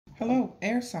Hello,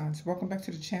 air signs. Welcome back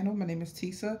to the channel. My name is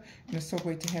Tisa, and it's so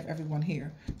great to have everyone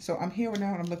here. So I'm here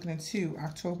now, and I'm looking into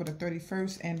October the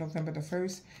 31st and November the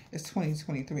 1st. It's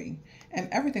 2023. And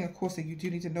everything, of course, that you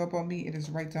do need to know about me, it is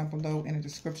right down below in the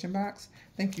description box.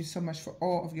 Thank you so much for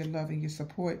all of your love and your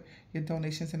support, your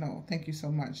donations and all. Thank you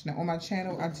so much. Now, on my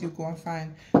channel, I do go and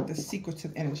find the secrets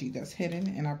of energy that's hidden,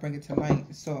 and I bring it to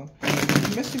light. So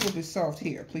the mystery will be solved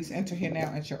here. Please enter here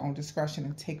now at your own discretion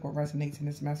and take what resonates in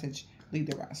this message. Leave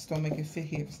the rest. Don't make it fit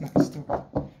here if it's not the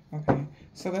story. Okay,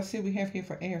 so let's see what we have here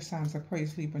for air signs of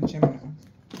Aquarius, Libra, and Gemini.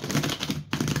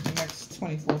 The next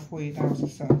 24, 48 hours or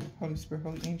so. Holy Spirit,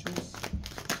 Holy Angels,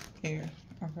 air.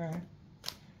 Okay,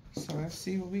 so let's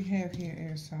see what we have here,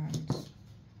 air signs.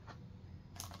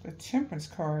 The Temperance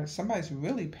card. Somebody's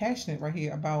really passionate right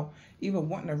here about either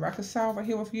wanting to reconcile right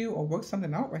here with you or work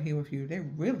something out right here with you. They're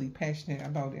really passionate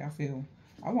about it, I feel.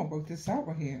 I want to work this out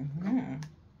right here. Yeah.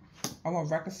 I want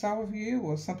to reconcile with you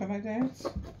or something like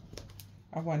that.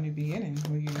 I want to be in it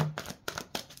with you.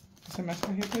 Some message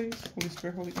right here, please. Holy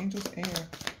Spirit, Holy Angels, air.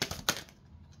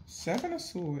 Seven of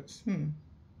Swords. Do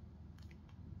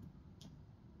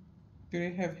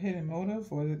they have hidden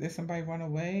motive, or did somebody run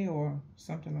away or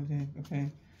something like that?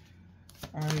 Okay.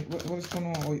 All right. What is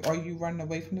going on? Or are you running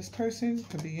away from this person?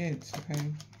 Could be it.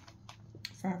 Okay.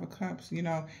 Five of Cups. You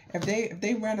know, if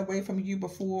they ran away from you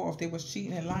before, or if they was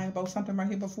cheating and lying about something right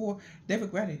here before, they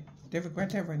regret it. They regret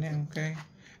that right now, okay?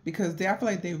 Because I feel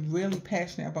like they're really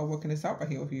passionate about working this out right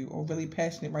here with you, or really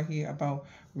passionate right here about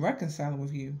reconciling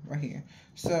with you right here.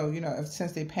 So, you know,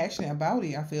 since they're passionate about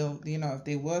it, I feel, you know, if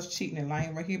they was cheating and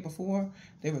lying right here before,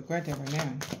 they regret that right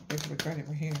now. They regret it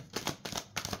right here.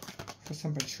 For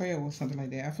some betrayal or something like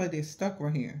that. I feel like they're stuck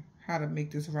right here. How to make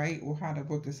this right, or how to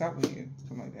work this out with you.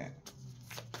 Something like that.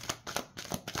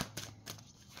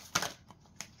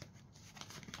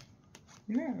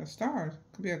 Yeah, the stars.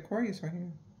 Could be Aquarius right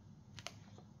here.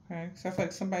 Okay, so I feel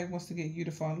like somebody wants to get you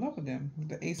to fall in love with them.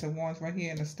 The Ace of Wands right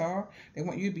here and the star. They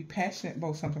want you to be passionate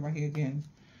about something right here again.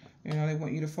 You know, they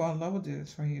want you to fall in love with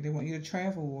this right here. They want you to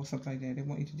travel or something like that. They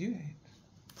want you to do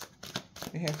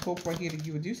that. They have hope right here that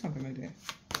you would do something like that.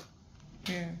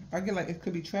 Yeah, I get like it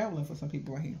could be traveling for some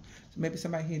people right here. So maybe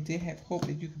somebody here did have hope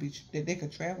that you could be, that they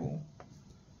could travel.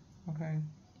 Okay.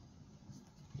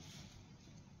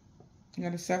 You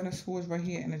got the Seven of Swords right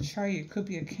here, and the Chariot could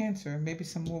be a Cancer. Maybe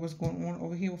some more was going on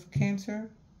over here with Cancer.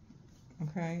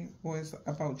 Okay, or it's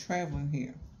about traveling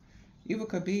here. Either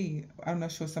could be, I'm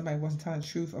not sure, somebody wasn't telling the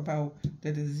truth about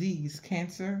the disease,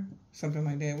 cancer, something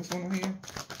like that. What's going on here?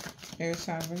 Air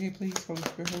signs right here, please. Holy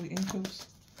Spirit, Holy Angels.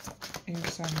 Air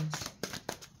signs.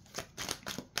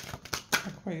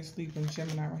 Aquarius, Libra,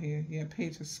 Gemini right here. Yeah,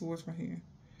 Page of Swords right here.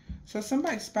 So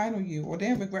somebody spied on you, or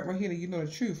they regret right here that you know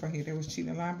the truth right here. They was cheating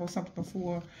and lying about something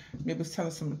before. Maybe was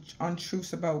telling some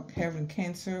untruths about having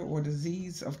cancer or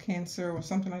disease of cancer or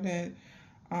something like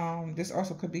that. This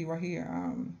also could be right here.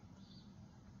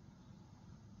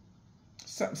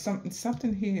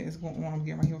 Something here is going on. I'm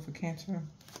getting right here for Cancer.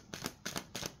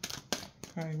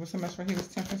 Okay, what's the mess right here? This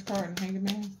Temperance card and Hanged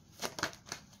Man.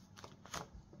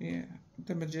 Yeah,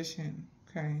 the Magician.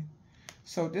 Okay.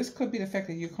 So this could be the fact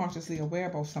that you're consciously aware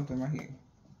about something right here.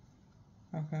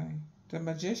 Okay. The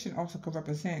Magician also could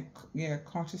represent, yeah,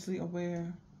 consciously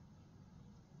aware,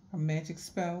 a magic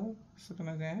spell, something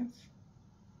like that.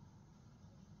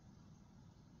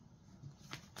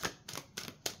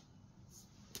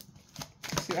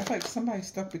 See, I feel like somebody's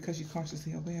stuck because you're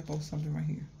consciously aware about something right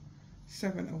here.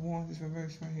 Seven of Wands is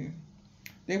reversed right here.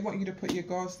 They want you to put your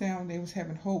guards down. They was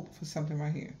having hope for something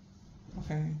right here.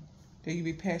 Okay. That you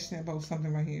be passionate about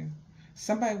something right here.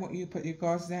 Somebody want you to put your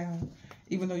guards down,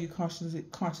 even though you're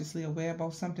consciously aware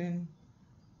about something.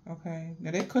 Okay.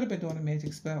 Now, they could have been doing a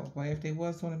magic spell, but if they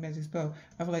was doing a magic spell,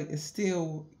 I feel like it's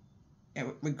still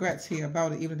regrets here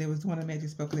about it, even if they was doing a magic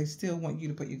spell, because they still want you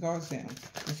to put your guards down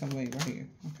in some way right here.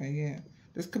 Okay, yeah.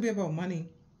 This could be about money.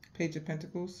 Page of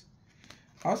Pentacles.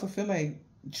 I also feel like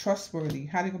trustworthy.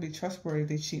 How they going to be trustworthy if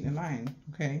they cheating and lying?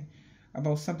 Okay.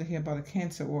 About something here about a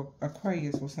Cancer or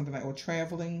Aquarius or something like, or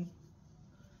traveling,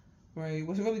 right?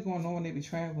 What's really going on when they be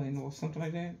traveling or something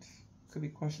like that? Could be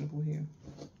questionable here.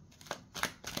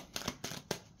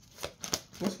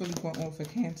 What's really going on for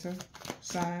Cancer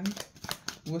sign?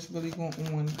 What's really going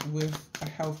on with a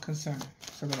health concern?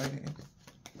 Something like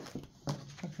that.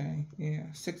 Okay, yeah.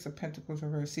 Six of Pentacles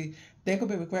reversed. See, they could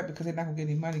be regret because they're not gonna get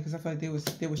any money, because I feel like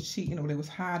they was cheating, or they was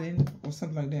hiding or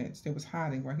something like that. So they was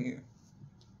hiding right here.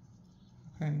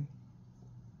 Okay.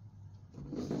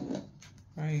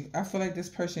 Right. I feel like this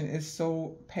person is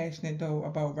so passionate though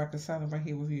about reconciling right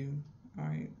here with you. All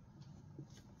right.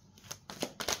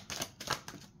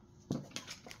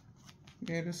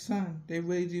 Yeah, the Sun. They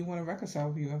really do want to reconcile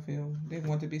with you, I feel. They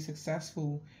want to be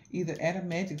successful either at a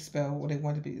magic spell or they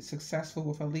want to be successful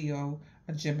with a Leo,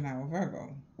 a Gemini, or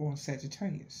Virgo, or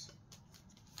Sagittarius.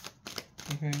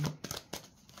 Okay?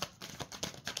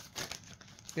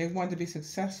 They want to be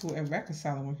successful at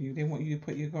reconciling with you. They want you to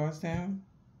put your guards down.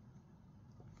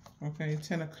 Okay,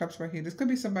 10 of Cups right here. This could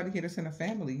be somebody here that's in a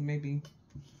family, maybe.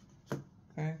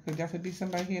 Okay, could definitely be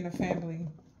somebody here in a family.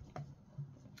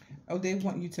 Oh, they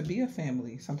want you to be a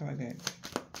family, something like that.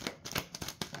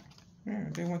 Yeah,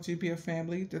 they want you to be a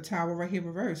family. The Tower right here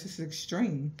reversed. This is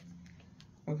extreme.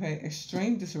 Okay,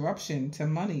 extreme disruption to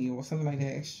money or something like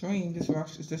that. Extreme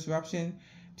disruption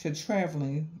to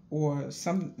traveling or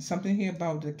something here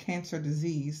about the cancer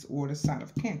disease or the sign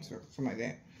of cancer, something like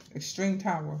that. Extreme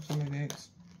Tower, something like that.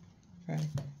 Okay,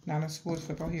 Nine of Swords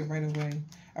flip out here right away.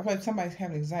 I feel like somebody's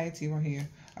having anxiety right here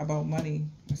about money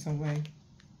in some way.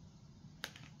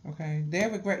 Okay, they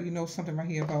regret you know something right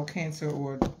here about cancer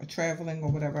or traveling or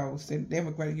whatever else. They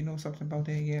regret you know something about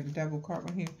that. Yeah, the Devil card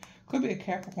right here. Could be a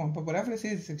Capricorn, but whatever this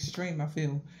is, it's extreme, I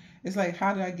feel. It's like,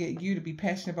 how did I get you to be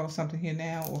passionate about something here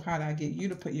now? Or how did I get you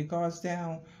to put your guards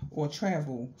down or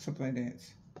travel? Something like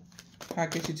that. How I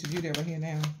get you to do that right here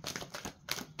now?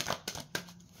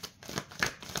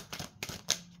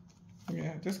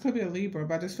 Yeah, this could be a Libra,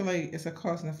 but I just feel like it's a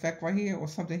cause and effect right here, or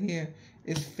something here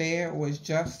is fair or is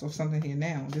just, or something here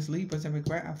now. This Libra's in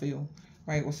regret, I feel,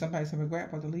 right? Or somebody's in regret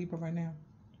about the Libra right now.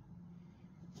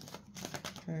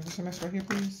 Okay, what's the mess right here,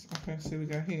 please? Okay, see what we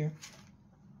got here.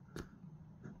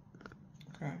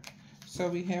 Okay, so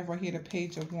we have right here the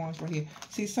Page of Wands right here.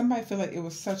 See, somebody feel like it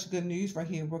was such good news right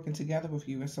here working together with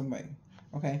you in some way.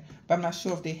 Okay, but I'm not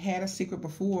sure if they had a secret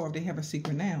before or if they have a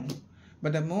secret now.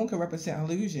 But the Moon can represent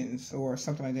illusions or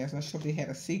something like that. So I'm not sure if they had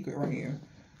a secret right here.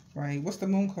 Right? What's the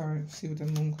Moon card? Let's see what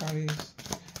the Moon card is.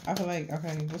 I feel like,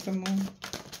 okay, what's the Moon?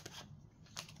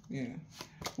 Yeah.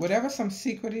 Whatever some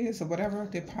secret is or whatever,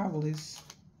 they're powerless.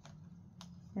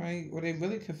 Right? Or they're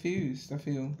really confused, I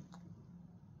feel.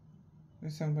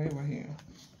 There's some way right here.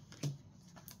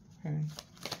 Okay.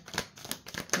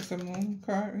 What's the Moon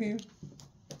card here?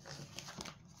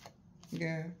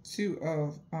 Yeah, Two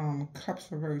of Cups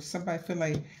reversed. Somebody feel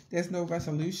like there's no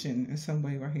resolution in some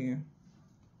way right here.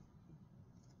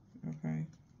 Okay.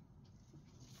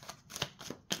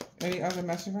 Any other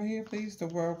message right here, please? The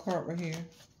World card right here.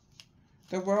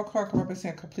 The World card can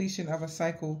represent completion of a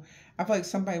cycle. I feel like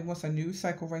somebody wants a new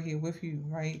cycle right here with you,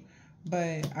 right?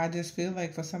 But I just feel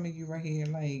like for some of you right here,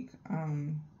 like,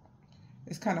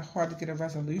 it's kind of hard to get a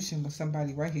resolution with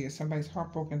somebody right here. Somebody's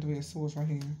heartbroken through their swords right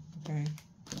here, okay?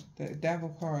 The Devil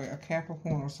card, a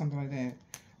Capricorn or something like that.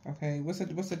 Okay, what's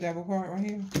the Devil card right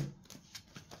here?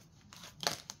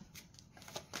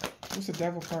 What's the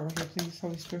Devil card right here, please?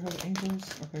 Holy Spirit, Holy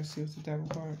Angels. Okay, see what's the Devil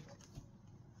card.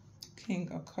 King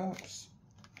of Cups.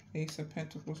 Ace of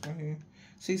Pentacles right here.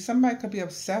 See, somebody could be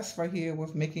obsessed right here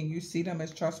with making you see them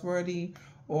as trustworthy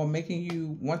or making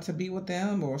you want to be with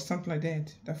them or something like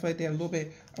that. I feel like they're a little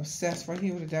bit obsessed right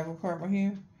here with the Devil card right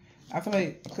here. I feel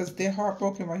like, because they're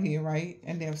heartbroken right here, right?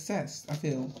 And they're obsessed, I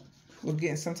feel, with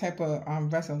getting some type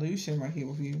of resolution right here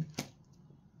with you.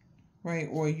 Right?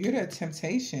 Or you're their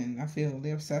temptation, I feel.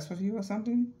 They're obsessed with you or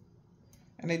something.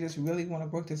 And they just really want to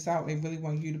work this out. They really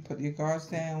want you to put your guards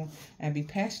down and be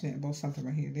passionate about something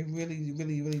right here. They really,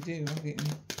 really, really do. I'm getting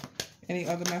any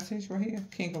other message right here?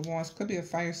 King of Wands. Could be a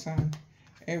fire sign.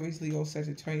 Aries, Leo,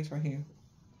 Sagittarius right here.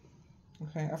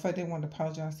 Okay? I feel like they want to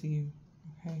apologize to you.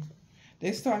 Okay?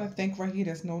 They're starting to think right here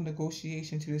there's no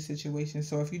negotiation to this situation.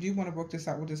 So if you do want to work this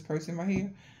out with this person right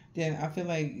here, then I feel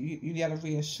like you got to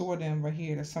reassure them right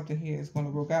here that something here is going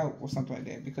to work out or something like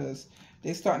that. Because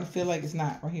they're starting to feel like it's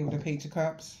not right here with the Page of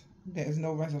Cups. There is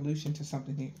no resolution to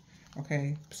something here.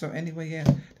 Okay, so anyway, yeah,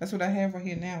 that's what I have right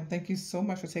here now. Thank you so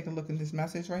much for taking a look at this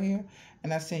message right here.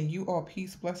 And I send you all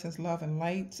peace, blessings, love, and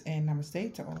light. And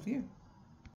namaste to all of you.